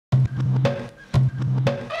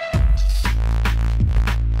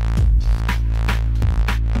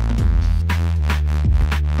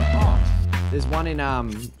one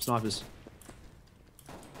in snipers.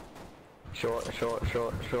 Short.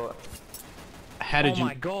 How did you? Oh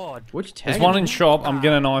my god. Which tag? There's one in shop. I'm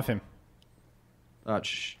gonna knife him. Oh,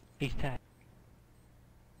 shh. He's tagged.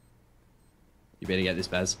 You better get this,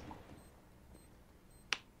 Baz.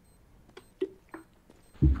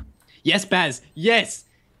 Yes, Baz. Yes.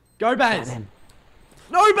 Go, Baz.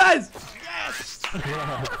 No, Baz. Yes.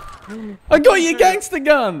 I got your gangster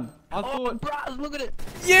gun. I thought. Bruh, look at it.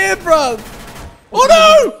 Yeah, bro. Oh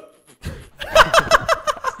no!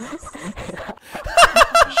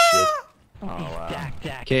 Shit. Oh wow.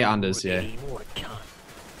 Dak. Care unders, yeah. What a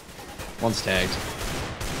cunt. One's tagged.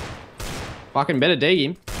 Fucking better dig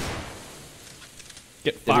him.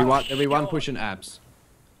 Get There'll fucked. be one pushing abs.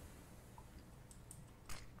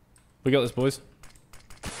 We got this, boys.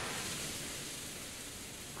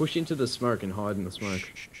 Push into the smoke and hide in the smoke.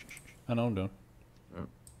 I know what I'm doing. Oh.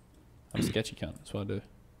 I'm a sketchy cunt. That's what I do.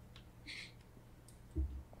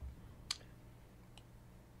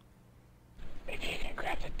 If you can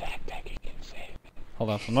grab the Dak, you can save it. Hold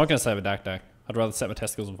on. I'm not gonna save a Dak. I'd rather set my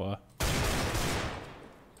testicles on fire.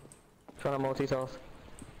 Trying to multitask.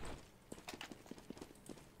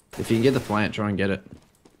 If you can get the plant, try and get it.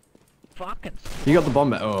 Fucking. You got the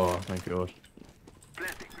bomb. Oh, thank God.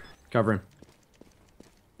 Cover him.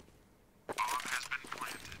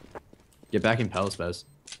 Get back in palace, Baz.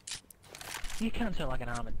 You can't sound like an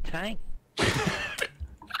armored tank.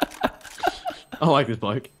 I like this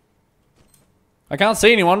bloke. I can't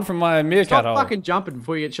see anyone from my meerkat Stop hole. fucking jumping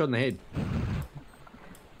before you get shot in the head.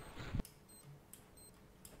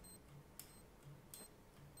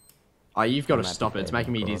 Oh, you've got to stop it. It's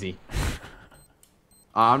making me dizzy.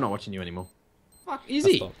 Oh, I'm not watching you anymore. Fuck, is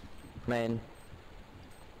he? Main.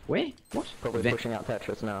 Where? What? Probably pushing out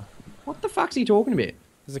Tetris now. What the fuck's he talking about?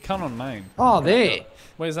 There's a cunt on main. Oh, there.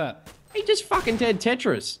 Where's that? He just fucking dead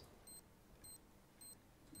Tetris.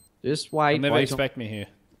 Just wait. Never wait expect me here.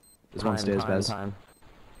 There's one stairs, Baz. Time.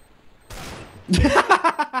 He's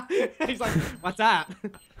like, what's that?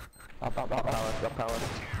 Up power.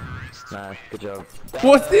 Nice, good job.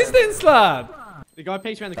 What's this then, Slad? The guy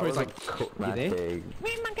peeks around the corner. He's like, Cool, you nice there? dig.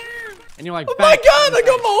 Where's my gun? And you're like, Oh my back. god, I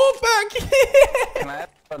got my horn back! Can I have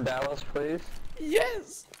some Dallas, please?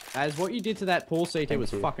 Yes! As what you did to that Paul CT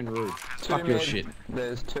was you. fucking rude. Two Fuck your mid. shit.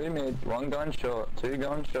 There's 2 mid, 1 going short, 2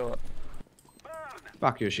 going short.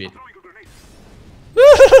 Fuck your shit.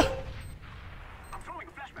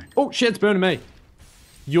 Oh shit, it's burning me.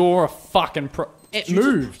 You're a fucking pro. It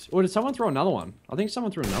moved. Or did someone throw another one? I think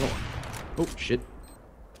someone threw another one. Oh shit.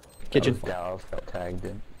 Kitchen. Dallas got tagged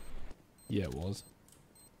in. Yeah, it was.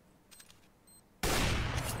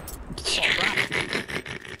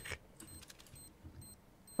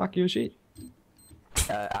 Fuck your shit.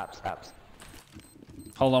 Apps.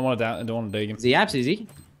 Hold on, I don't want to dig him. Is he apps, is he?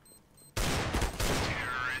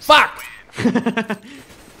 Fuck!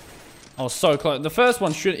 I was so close. The first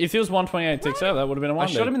one should, if it was 128 ticks over, that would have been a 1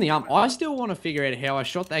 I shot him in the arm. I still want to figure out how I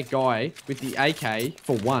shot that guy with the AK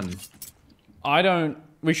for 1. I don't,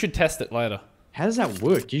 we should test it later. How does that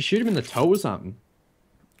work? Do you shoot him in the toe or something?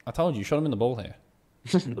 I told you, shot him in the ball here.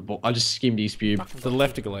 The ball. I just skimmed his pube. The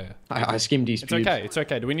leftical layer. I skimmed his It's pube. okay, it's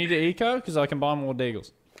okay. Do we need to eco? Because I can buy more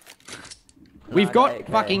Deagles. We've I got got AK.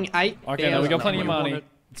 fucking 8. Okay, now we got plenty of We want money. it.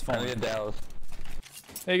 It's Only fine. a Dallas.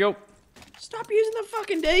 There you go. Stop using the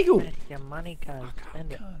fucking Deagle. That's your money card.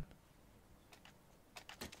 Spend it.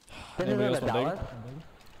 Anybody else want Dallas? Deagle?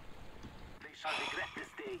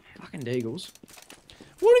 Fucking Deagles.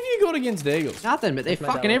 What have you got against Deagles? Nothing, but they're my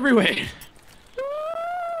fucking dog. everywhere.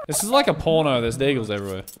 This is like a porno, there's Deagles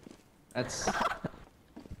everywhere. That's...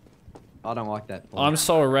 I don't like that. I'm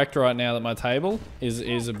so erect right now that my table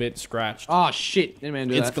is a bit scratched. Oh shit! Didn't mean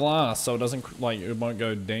to do It's that. glass, so it doesn't, like, it won't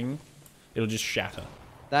go ding. It'll just shatter.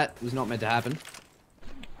 That was not meant to happen.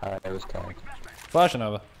 It was tagged. Flashing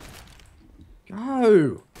over.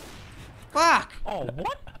 Go! Fuck! Oh,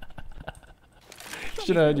 what?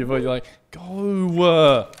 Should have heard your voice, you're like,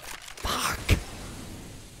 go! Fuck!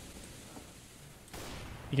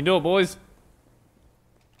 You can do it, boys.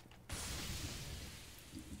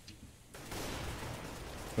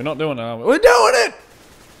 We're not doing it, are we? We're doing it!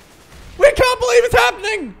 We can't believe it's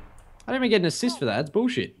happening! I didn't even get an assist for that. It's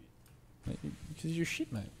bullshit. Because you're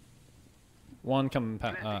shit, mate. One coming,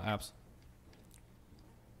 apps.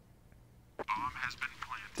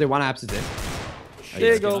 There one apps is there.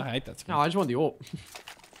 There you go. I hate that skin. No, I just want the AWP.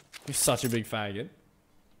 You're such a big faggot.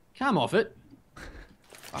 Come off it.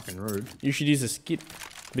 Fucking rude. You should use a skit.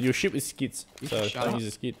 But you're shit with skits. You So should shut don't up. use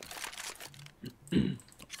a skit.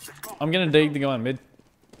 I'm gonna dig the guy in mid.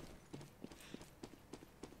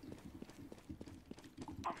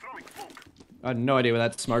 I had no idea where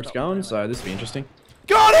that smoke's going, so this will be interesting.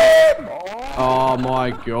 Got him! Oh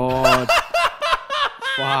my god.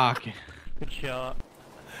 Fuck. Good shot.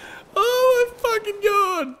 Oh my fucking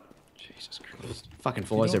god! Jesus Christ. Fucking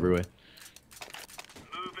flies everywhere.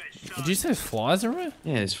 Did you say there's flies everywhere?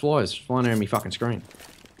 Yeah, there's flies flying around my fucking screen.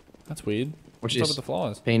 That's weird. Watch What's up this. with the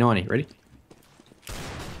flies? P90, ready?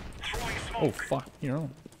 Oh fuck, you're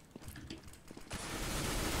on.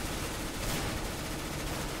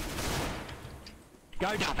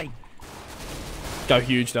 Go, Duffy. Go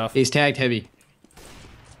huge stuff. He's tagged heavy.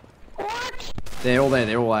 What? They're all there,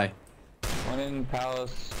 they're all A. One in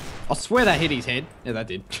palace. I swear that hit his head. Yeah, that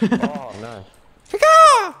did. Oh no.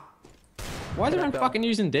 Why is everyone fucking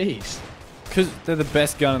using Ds? Because they're the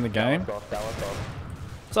best gun in the game. Bazdawg.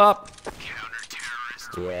 What's up?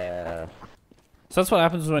 Yeah. So that's what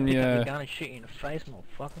happens when you... Pick up your gun and shoot you in the face,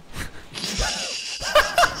 motherfucker.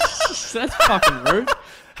 That's fucking rude.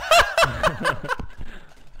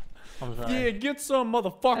 I'm sorry. Yeah, get some,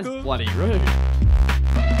 motherfucker. That's bloody rude.